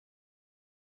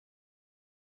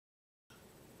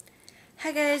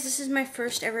Hi guys, this is my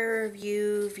first ever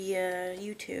review via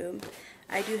YouTube.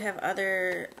 I do have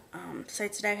other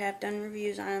sites that I have done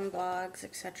reviews on, blogs,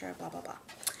 etc. blah blah blah.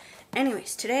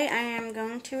 Anyways, today I am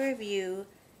going to review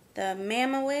the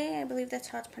Mamaway, I believe that's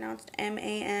how it's pronounced,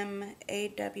 M-A-M-A-W-A-Y.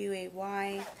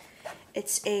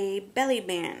 It's a belly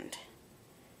band.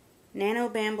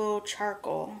 NANO-BAMBOO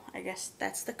charcoal. I guess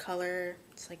that's the color.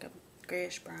 It's like a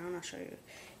grayish brown. I'll show you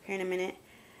here in a minute.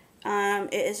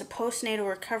 It is a postnatal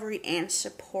recovery and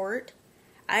support.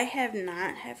 I have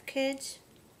not have kids,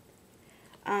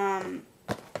 but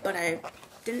I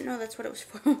didn't know that's what it was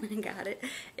for when I got it.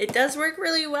 It does work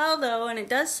really well though, and it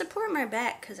does support my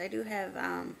back because I do have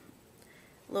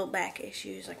little back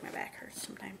issues, like my back hurts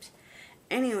sometimes.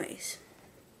 Anyways,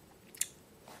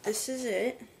 this is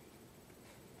it.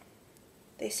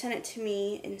 They sent it to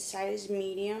me in size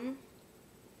medium.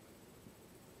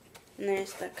 And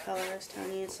there's the color I was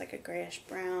telling you, it's like a grayish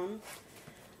brown.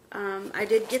 I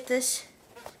did get this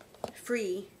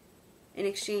free in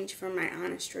exchange for my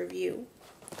honest review.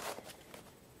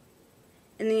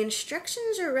 And the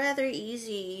instructions are rather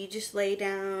easy. You just lay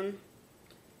down,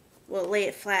 well, lay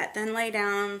it flat, then lay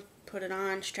down, put it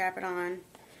on, strap it on.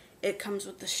 It comes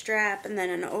with the strap and then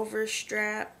an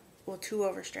overstrap, well, two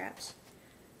overstraps.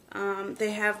 They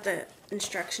have the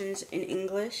instructions in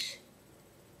English.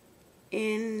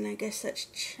 And I guess that's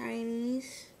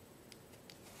Chinese.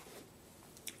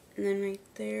 And then right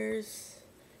there's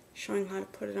showing how to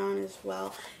put it on as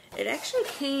well. It actually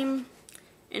came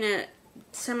in a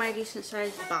semi-decent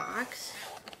sized box.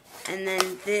 And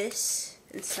then this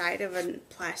inside of a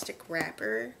plastic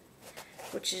wrapper,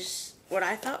 which is what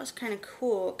I thought was kind of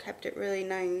cool. Kept it really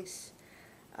nice.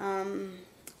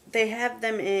 They have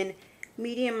them in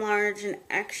medium large and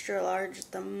extra large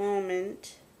at the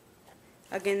moment.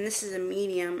 Again, this is a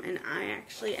medium, and I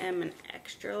actually am an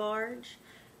extra large,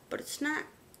 but it's not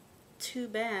too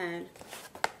bad.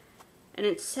 And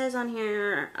it says on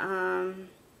here,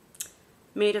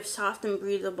 made of soft and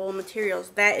breathable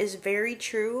materials. That is very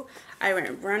true. I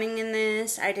went running in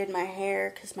this. I did my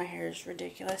hair, because my hair is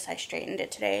ridiculous. I straightened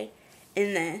it today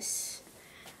in this.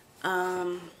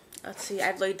 Let's see,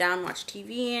 I've laid down, watched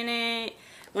TV in it.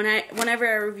 Whenever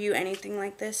I review anything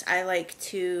like this, I like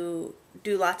to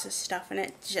do lots of stuff in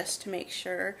it just to make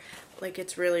sure, like,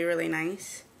 it's really, really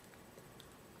nice.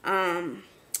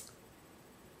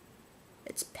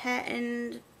 It's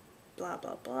patented, blah,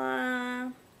 blah,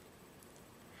 blah.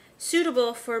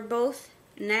 Suitable for both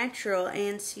natural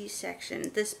and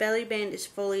C-section. This belly band is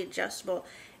fully adjustable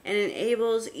and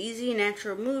enables easy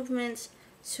natural movements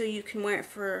so you can wear it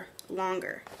for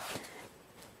longer.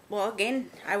 Well,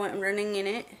 again, I went running in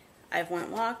it. I went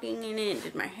walking in it,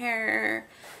 did my hair.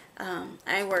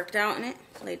 I worked out in it,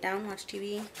 laid down, watched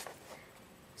TV.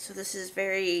 So this is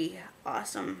very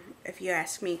awesome, if you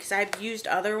ask me, because I've used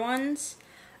other ones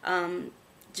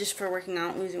just for working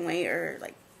out, losing weight, or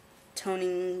like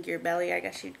toning your belly, I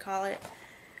guess you'd call it.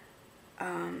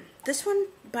 This one,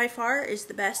 by far, is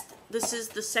the best. This is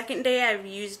the second day I've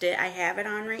used it. I have it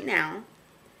on right now.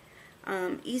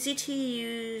 Easy to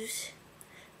use.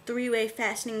 3-way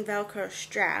fastening Velcro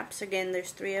straps. Again,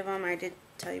 there's 3 of them. I did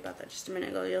tell you about that just a minute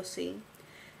ago. You'll see.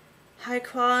 High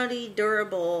quality,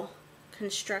 durable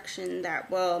construction that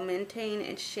will maintain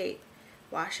its shape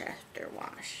wash after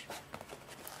wash.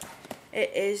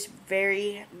 It is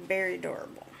very, very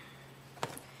durable.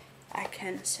 I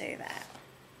can say that.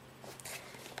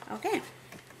 Okay.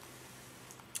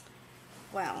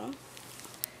 Well,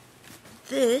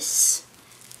 this...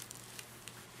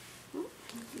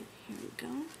 Here we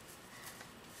go.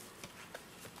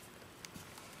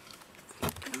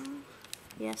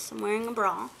 Yes, I'm wearing a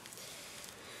bra.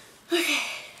 Okay,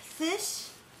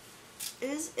 this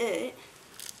is it.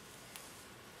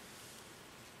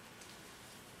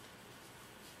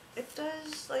 It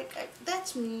does, like,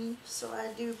 that's me, so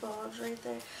I do balls right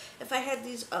there. If I had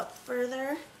these up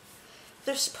further,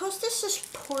 they're supposed to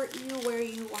support you where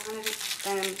you wanted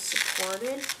them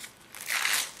supported.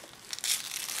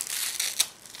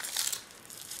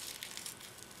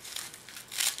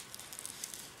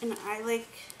 And I like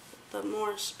the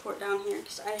more support down here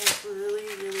because I have really,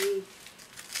 really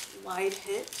wide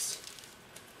hips.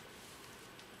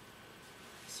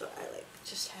 So I like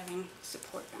just having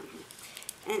support down here.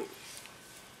 And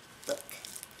look,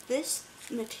 this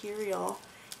material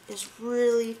is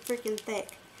really freaking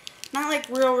thick. Not like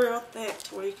real thick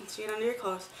to where you can see it under your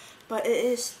clothes, but it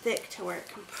is thick to where it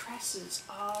compresses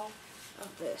all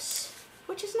of this,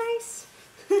 which is nice.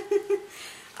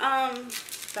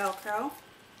 Velcro.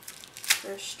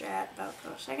 First strap,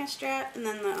 Velcro, second strap, and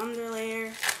then the under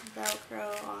layer,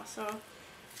 Velcro also,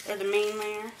 or the main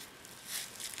layer.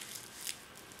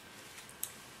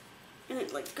 And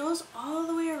it like goes all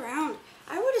the way around.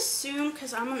 I would assume,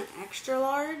 because I'm an extra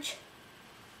large,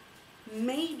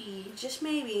 maybe, just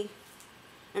maybe,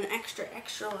 an extra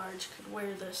large could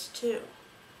wear this too.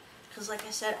 Because like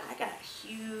I said, I got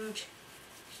huge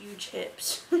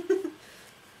hips. There you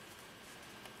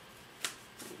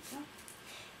go.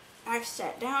 I've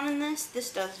sat down in this.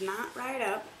 This does not ride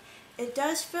up. It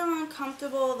does feel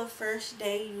uncomfortable the first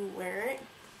day you wear it.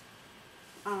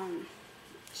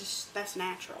 Just, that's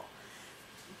natural.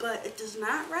 But it does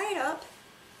not ride up.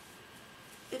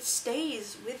 It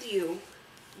stays with you,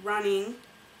 running,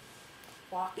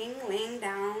 walking, laying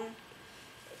down.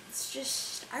 It's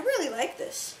just, I really like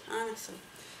this, honestly.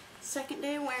 Second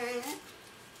day wearing it,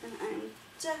 and I'm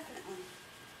definitely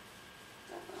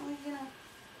gonna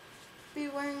be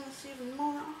wearing this even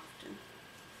more often.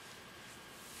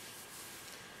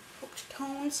 Hope to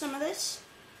tone some of this.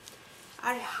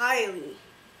 I highly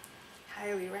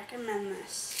recommend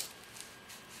this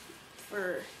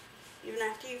for even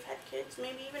after you've had kids,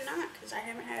 maybe even not, because I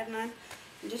haven't had none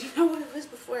and didn't know what it was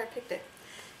before I picked it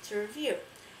to review.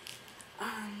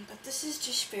 But this is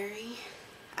just very,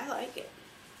 I like it.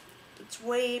 It's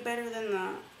way better than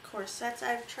the corsets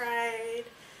I've tried,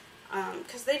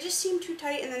 because they just seem too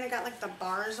tight, and then they got like the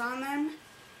bars on them,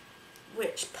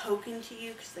 which poke into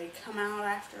you because they come out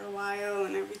after a while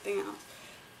and everything else.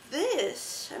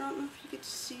 This, I don't know if you could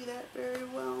see that very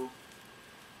well,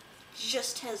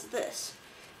 just has this.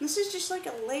 And this is just like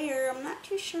a layer. I'm not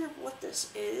too sure what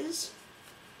this is,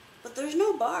 but there's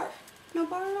no bar. No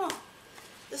bar at all.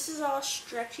 This is all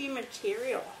stretchy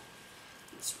material.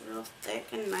 It's real thick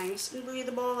and nice and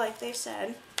breathable, like they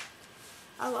said.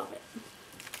 I love it.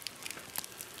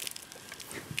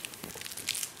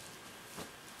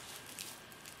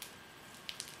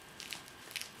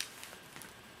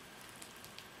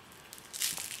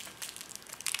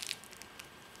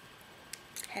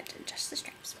 Had to adjust the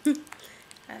straps.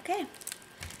 Okay.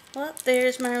 Well,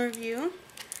 there's my review.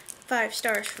 5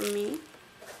 stars from me.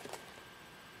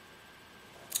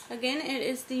 Again, it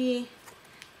is the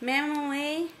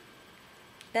Mamaway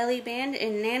Belly Band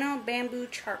in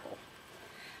Nano-BAMBOO Charcoal.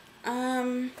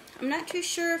 I'm not too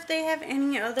sure if they have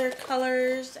any other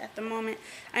colors at the moment.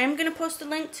 I am going to post a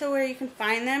link to where you can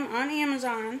find them on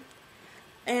Amazon.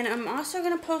 And I'm also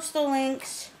going to post the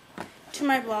links to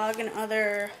my blog and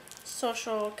other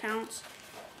social accounts.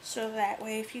 So that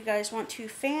way, if you guys want to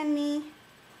fan me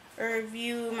or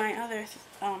view my other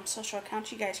social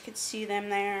accounts, you guys could see them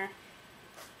there.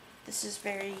 This is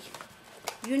very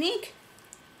unique.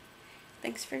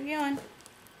 Thanks for viewing.